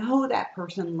you know that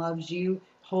person loves you,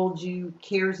 holds you,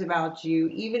 cares about you.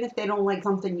 Even if they don't like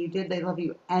something you did, they love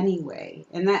you anyway.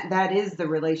 And that is the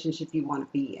relationship you want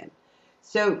to be in.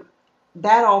 So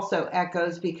that also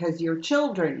echoes because your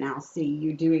children now see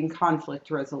you doing conflict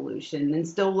resolution and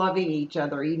still loving each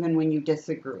other even when you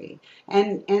disagree.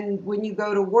 And when you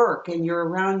go to work and you're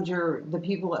around the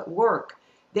people at work,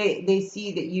 they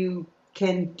see that you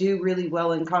can do really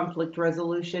well in conflict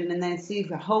resolution, and they see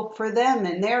hope for them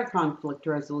in their conflict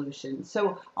resolution.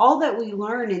 So all that we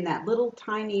learn in that little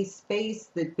tiny space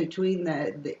that between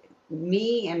the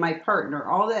me and my partner,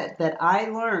 all that I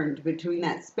learned between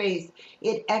that space,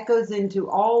 it echoes into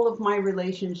all of my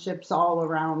relationships all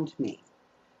around me.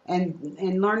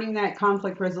 And learning that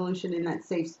conflict resolution in that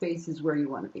safe space is where you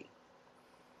want to be.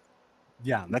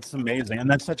 Yeah, that's amazing. And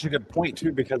that's such a good point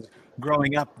too, because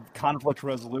growing up, conflict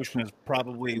resolution is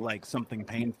probably like something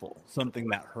painful, something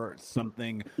that hurts,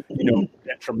 something,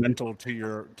 detrimental to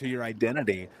your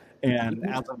identity. And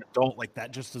as an adult, like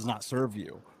that just does not serve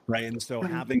you, right? And so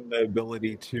having the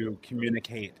ability to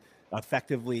communicate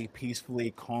effectively,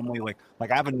 peacefully, calmly, like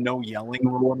I have a no yelling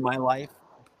rule in my life,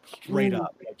 straight Mm-hmm.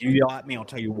 up. Like you yell at me, I'll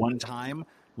tell you one time,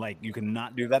 like you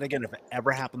cannot do that again. If it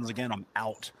ever happens again, I'm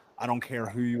out. I don't care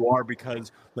who you are,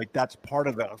 because like that's part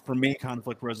of it. For me,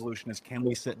 conflict resolution is, can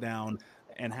we sit down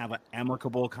and have an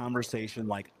amicable conversation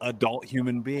like adult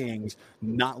human beings,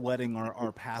 not letting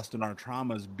our past and our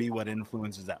traumas be what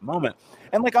influences that moment.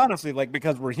 And like honestly, like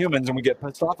because we're humans and we get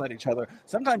pissed off at each other,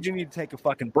 sometimes you need to take a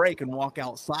fucking break and walk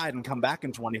outside and come back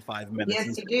in 25 minutes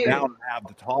and Yes, you sit down do. and have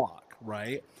the talk,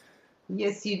 right?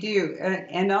 Yes, you do.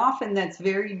 And often that's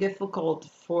very difficult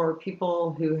for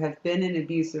people who have been in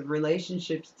abusive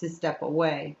relationships to step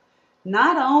away.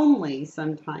 Not only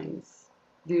sometimes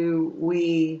do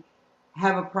we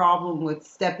have a problem with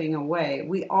stepping away,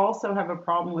 we also have a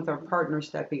problem with our partner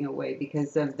stepping away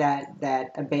because of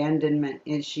that abandonment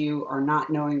issue or not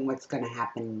knowing what's going to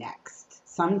happen next.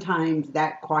 Sometimes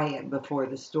that quiet before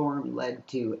the storm led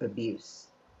to abuse.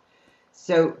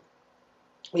 So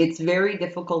it's very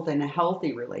difficult in a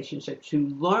healthy relationship to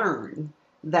learn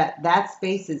that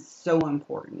space is so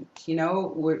important.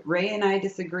 Ray and I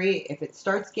disagree. If it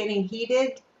starts getting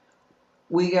heated,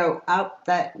 we go up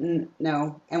that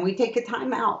no, and we take a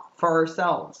time out for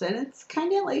ourselves. And it's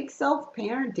kind of like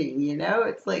self-parenting.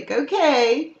 It's like,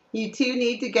 okay, you two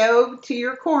need to go to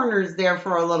your corners there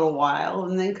for a little while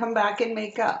and then come back and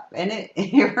make up. And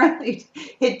it really,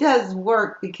 it does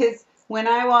work, because when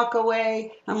I walk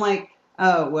away, I'm like,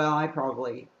 oh, well, I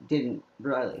probably didn't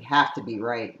really have to be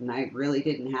right, and I really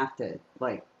didn't have to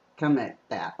like come at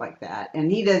that like that.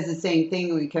 And he does the same thing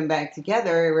when we come back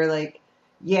together. We're like,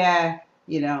 yeah,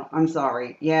 I'm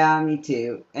sorry. Yeah, me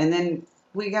too. And then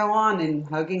we go on and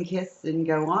hug and kiss and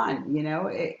go on.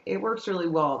 It works really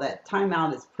well. That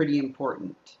timeout is pretty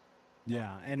important.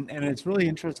 Yeah, and it's really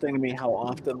interesting to me how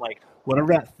often like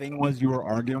whatever that thing was you were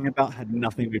arguing about had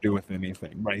nothing to do with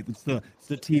anything, right? It's the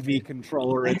TV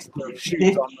controller, it's the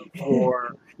shoes on the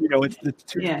floor, it's the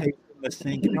Yeah. toothpaste in the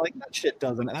sink, and you're like, that shit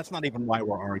doesn't. That's not even why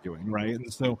we're arguing, right?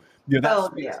 And so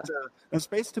Oh, yeah. that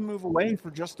space to move away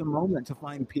for just a moment to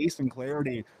find peace and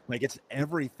clarity, like it's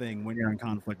everything when you're in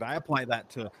conflict. I apply that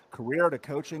to career, to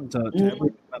coaching, to Mhm.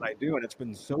 everything that I do, and it's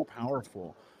been so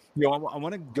powerful. I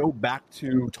want to go back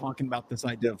to talking about this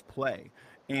idea of play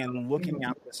and looking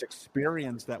at this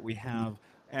experience that we have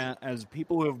as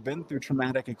people who have been through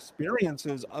traumatic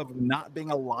experiences of not being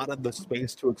allotted the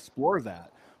space to explore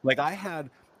that. Like I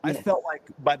Yes. felt like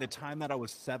by the time that I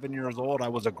was 7 years old, I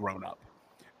was a grown up,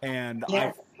 and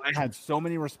Yes. I had so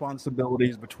many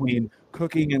responsibilities between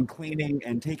cooking and cleaning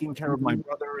and taking care of my Mhm.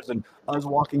 brothers and us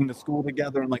walking to school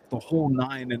together and like the whole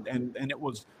nine, and it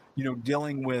was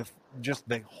dealing with just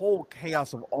the whole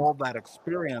chaos of all that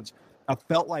experience, I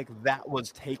felt like that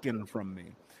was taken from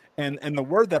me. And the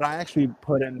word that I actually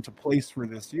put into place for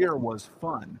this year was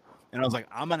fun. And I was like,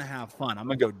 I'm gonna have fun. I'm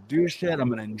gonna go do shit. I'm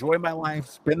gonna enjoy my life,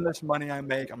 spend this money I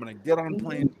make. I'm gonna get on Mhm.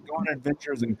 planes, go on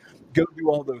adventures, and go do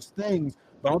all those things.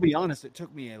 But I'll be honest, it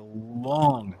took me a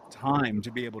long time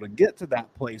to be able to get to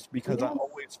that place because I Yes.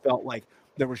 always felt like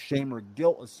there was shame or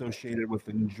guilt associated with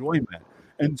enjoyment.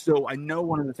 And so I know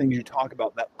one of the things you talk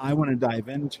about that I want to dive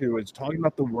into is talking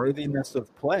about the worthiness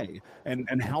of play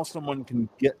and how someone can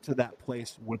get to that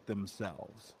place with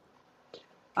themselves.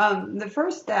 The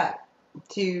first step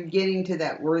to getting to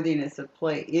that worthiness of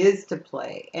play is to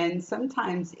play. And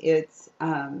sometimes it's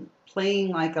playing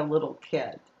like a little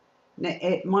kid. Now,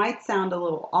 it might sound a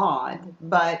little odd,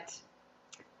 but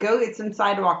go get some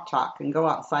sidewalk chalk and go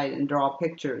outside and draw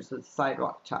pictures with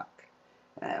sidewalk chalk.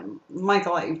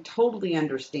 Michael, I totally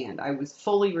understand. I was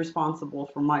fully responsible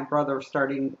for my brother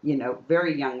starting,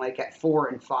 very young, like at 4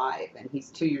 and 5, and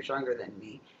he's 2 years younger than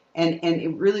me. And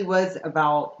it really was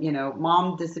about,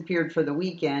 mom disappeared for the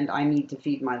weekend. I need to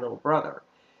feed my little brother.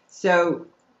 So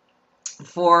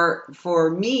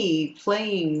for me,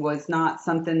 playing was not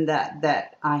something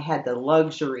that I had the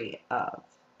luxury of.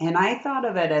 And I thought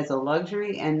of it as a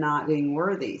luxury and not being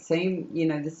worthy. Same,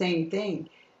 the same thing.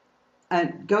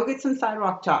 Go get some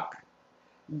sidewalk chalk.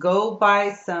 Go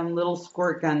buy some little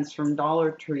squirt guns from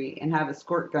Dollar Tree and have a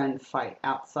squirt gun fight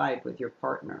outside with your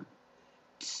partner.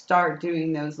 Start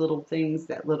doing those little things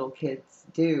that little kids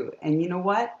do. And you know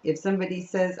what? If somebody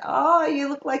says, "Oh, you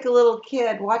look like a little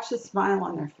kid," watch the smile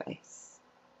on their face.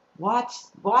 Watch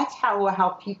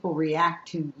how people react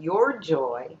to your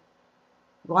joy.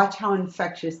 Watch how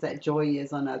infectious that joy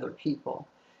is on other people.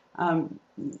 Um,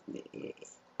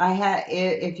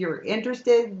 if you're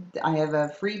interested, I have a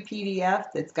free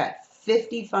PDF that's got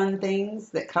 50 fun things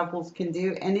that couples can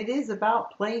do, and it is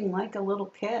about playing like a little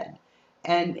kid.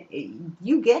 And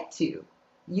you get to,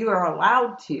 you are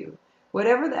allowed to.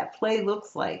 Whatever that play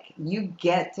looks like, you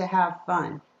get to have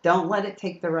fun. Don't let it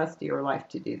take the rest of your life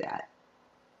to do that.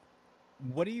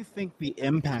 What do you think the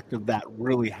impact of that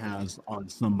really has on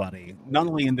somebody, not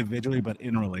only individually, but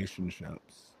in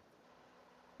relationships?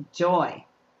 Joy,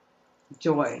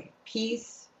 joy,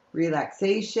 peace,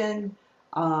 relaxation.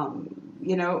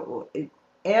 You know,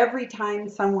 every time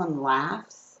someone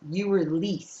laughs, you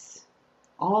release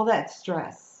all that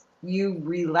stress. You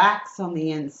relax on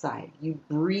the inside. You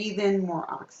breathe in more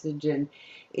oxygen.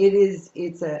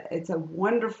 It's a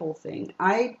wonderful thing.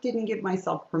 I didn't give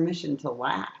myself permission to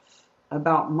laugh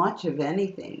about much of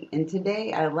anything. And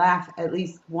today I laugh at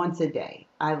least once a day.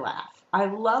 I laugh. I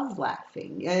love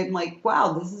laughing. I'm like,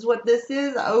 wow, this is what this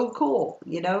is. Oh, cool.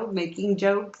 Making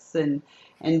jokes and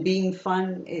being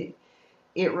fun.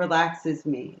 It relaxes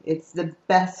me. It's the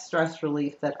best stress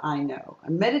relief that I know.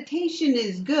 Meditation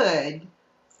is good,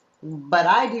 but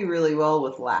I do really well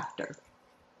with laughter.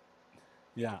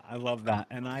 Yeah, I love that.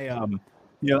 And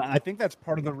I think that's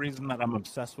part of the reason that I'm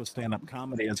obsessed with stand-up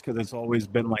comedy is because it's always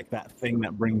been like that thing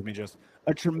that brings me just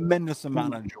a tremendous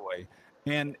amount of joy.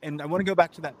 And I want to go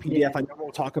back to that PDF. Yeah. I know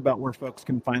we'll talk about where folks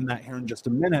can find that here in just a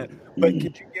minute, but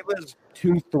could you give us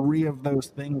two, three of those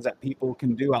things that people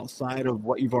can do outside of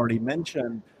what you've already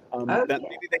mentioned, Oh that yeah.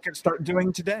 maybe they could start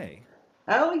doing today?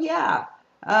 Oh yeah.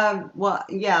 Well,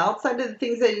 yeah. Outside of the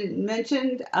things I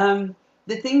mentioned,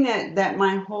 the thing that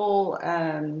my whole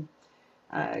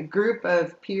group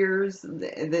of peers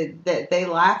that they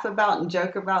laugh about and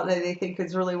joke about that they think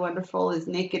is really wonderful is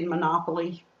naked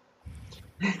Monopoly.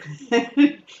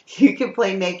 You can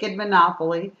play naked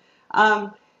Monopoly.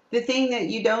 Um, the thing that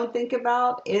you don't think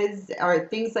about are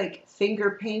things like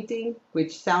finger painting,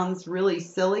 which sounds really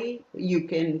silly. You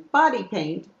can body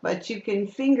paint, but you can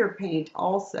finger paint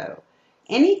also.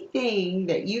 Anything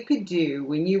that you could do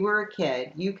when you were a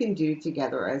kid, you can do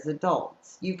together as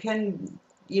adults. You can,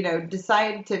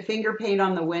 decide to finger paint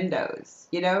on the windows.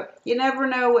 You never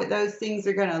know what those things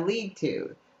are going to lead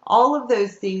to. All of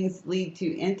those things lead to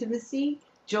intimacy,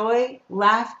 joy,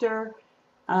 laughter,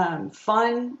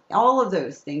 fun, all of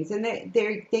those things. And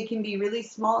they can be really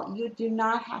small. You do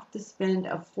not have to spend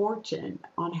a fortune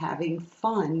on having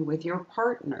fun with your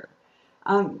partner.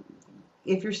 Um,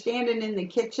 if you're standing in the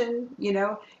kitchen,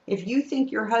 if you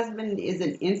think your husband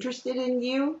isn't interested in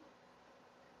you,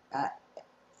 uh,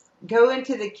 go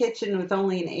into the kitchen with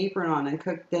only an apron on and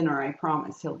cook dinner. I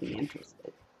promise he'll be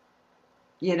interested.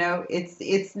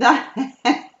 It's not.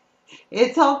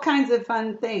 It's all kinds of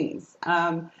fun things.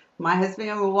 My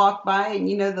husband will walk by, and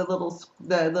the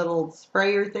little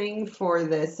sprayer thing for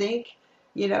the sink.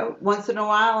 Once in a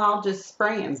while, I'll just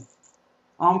spray him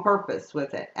on purpose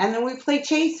with it. And then we play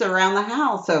chase around the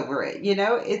house over it.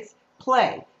 It's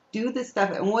play. Do the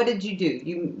stuff. And what did you do?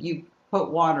 You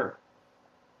put water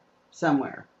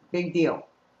somewhere. Big deal.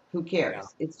 Who cares?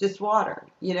 Yeah. It's just water,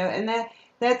 and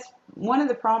that's one of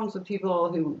the problems with people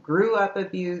who grew up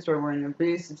abused or were in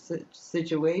abusive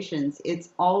situations.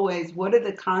 It's always, what are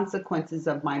the consequences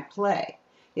of my play?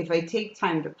 If I take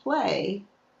time to play,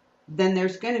 then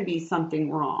there's going to be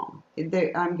something wrong.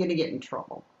 I'm going to get in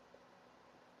trouble.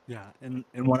 Yeah, and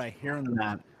what I hear in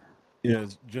that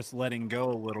is just letting go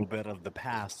a little bit of the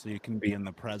past so you can be in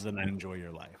the present and enjoy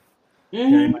your life. Kari,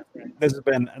 Mm-hmm. my friend, this has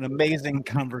been an amazing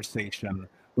conversation.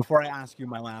 Before I ask you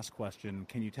my last question,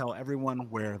 can you tell everyone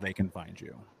where they can find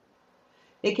you?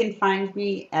 They can find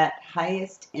me at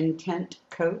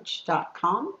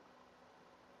highestintentcoach.com.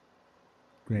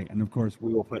 Great. And of course,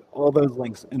 we will put all those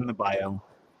links in the bio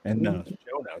and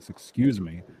show notes, excuse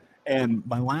me. And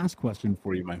my last question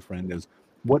for you, my friend, is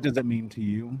what does it mean to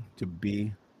you to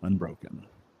be unbroken?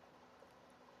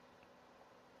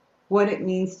 What it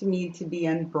means to me to be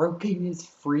unbroken is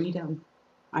freedom.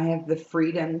 I have the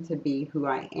freedom to be who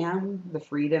I am, the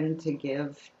freedom to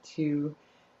give to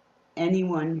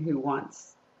anyone who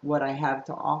wants what I have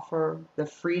to offer, the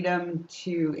freedom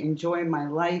to enjoy my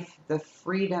life, the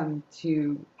freedom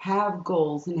to have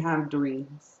goals and have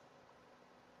dreams.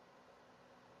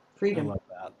 Freedom. I love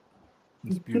that.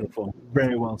 It's beautiful.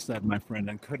 Very well said, my friend,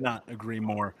 and could not agree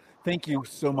more. Thank you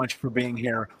so much for being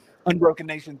here. Unbroken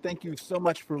Nation, thank you so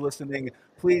much for listening.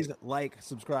 Please like,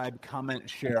 subscribe, comment,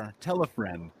 share, tell a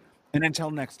friend. And until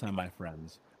next time, my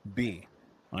friends, be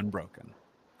unbroken.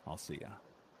 I'll see ya.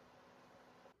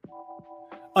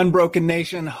 Unbroken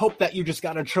Nation, hope that you just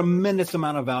got a tremendous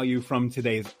amount of value from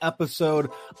today's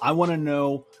episode. I want to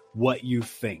know what you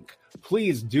think.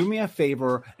 Please do me a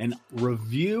favor and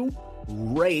review,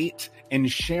 rate,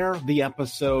 and share the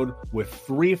episode with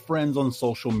 3 friends on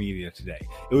social media today.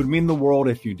 It would mean the world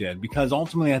if you did, because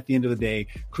ultimately at the end of the day,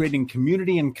 creating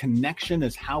community and connection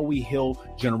is how we heal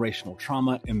generational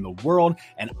trauma in the world.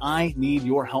 And I need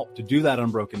your help to do that,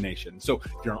 Unbroken Nation. So if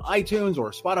you're on iTunes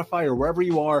or Spotify or wherever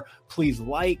you are, please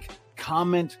like,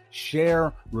 comment,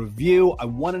 share, review. I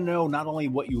want to know not only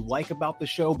what you like about the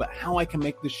show, but how I can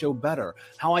make the show better,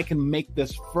 how I can make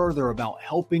this further about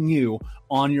helping you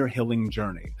on your healing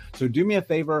journey. So do me a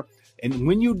favor. And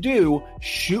when you do,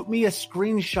 shoot me a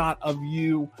screenshot of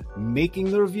you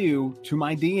making the review to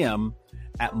my DM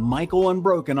at Michael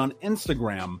Unbroken on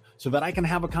Instagram so that I can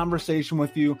have a conversation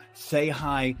with you, say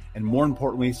hi, and more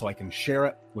importantly, so I can share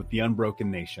it with the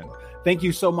Unbroken Nation. Thank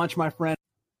you so much, my friend.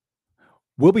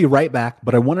 We'll be right back,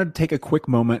 but I wanted to take a quick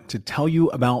moment to tell you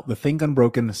about the Think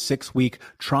Unbroken 6-week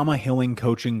trauma healing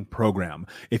coaching program.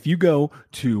 If you go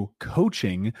to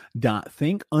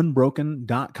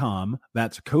coaching.thinkunbroken.com,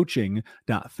 that's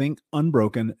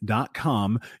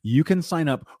coaching.thinkunbroken.com, you can sign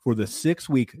up for the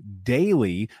 6-week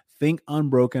daily Think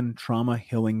Unbroken Trauma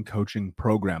Healing Coaching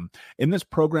Program. In this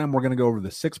program, we're going to go over the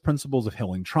 6 principles of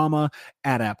healing trauma,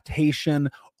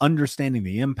 adaptation, understanding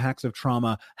the impacts of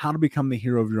trauma, how to become the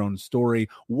hero of your own story,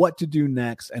 what to do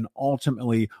next, and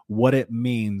ultimately what it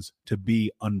means to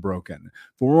be unbroken.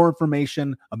 For more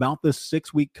information about this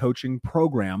 6-week coaching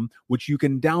program, which you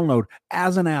can download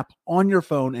as an app on your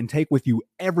phone and take with you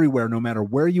everywhere, no matter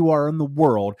where you are in the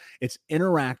world, it's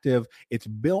interactive. It's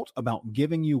built about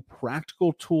giving you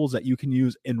practical tools that you can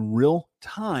use in real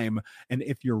time. And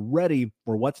if you're ready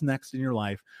for what's next in your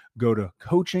life, go to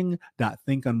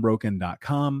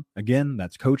coaching.thinkunbroken.com. Again,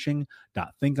 that's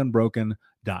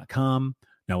coaching.thinkunbroken.com.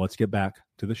 Now let's get back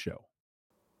to the show.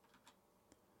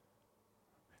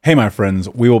 Hey, my friends,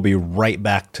 we will be right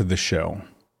back to the show.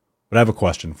 But I have a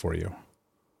question for you.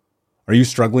 Are you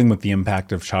struggling with the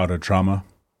impact of childhood trauma?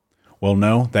 Well,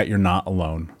 know that you're not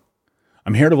alone.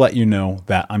 I'm here to let you know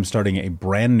that I'm starting a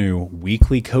brand new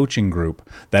weekly coaching group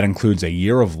that includes a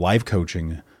year of live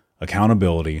coaching,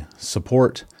 accountability,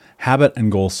 support, habit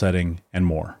and goal setting, and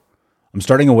more. I'm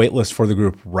starting a waitlist for the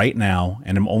group right now,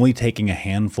 and I'm only taking a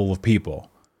handful of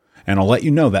people. And I'll let you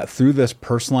know that through this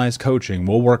personalized coaching,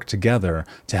 we'll work together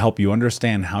to help you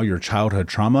understand how your childhood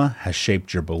trauma has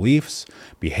shaped your beliefs,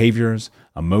 behaviors,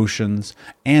 emotions,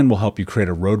 and will help you create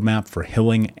a roadmap for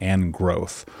healing and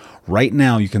growth. Right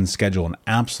now, you can schedule an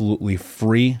absolutely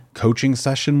free coaching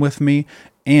session with me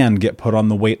and get put on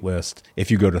the wait list if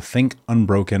you go to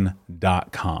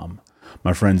thinkunbroken.com.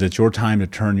 My friends, it's your time to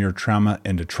turn your trauma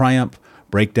into triumph,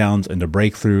 breakdowns into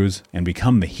breakthroughs, and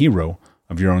become the hero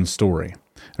of your own story.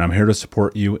 And I'm here to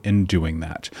support you in doing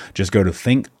that. Just go to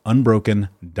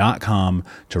thinkunbroken.com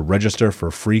to register for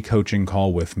a free coaching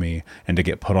call with me and to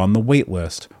get put on the wait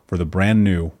list for the brand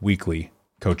new weekly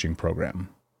coaching program.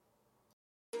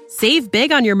 Save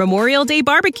big on your Memorial Day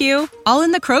barbecue, all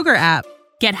in the Kroger app.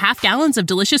 Get half gallons of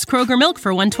delicious Kroger milk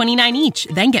for $1.29 each.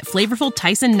 Then get flavorful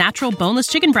Tyson natural boneless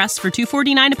chicken breasts for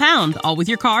 $2.49 a pound, all with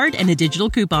your card and a digital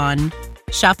coupon.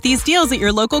 Shop these deals at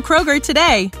your local Kroger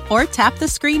today, or tap the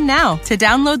screen now to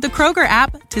download the Kroger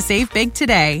app to save big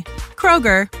today.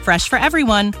 Kroger, fresh for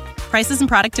everyone. Prices and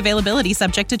product availability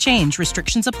subject to change.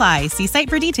 Restrictions apply. See site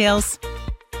for details.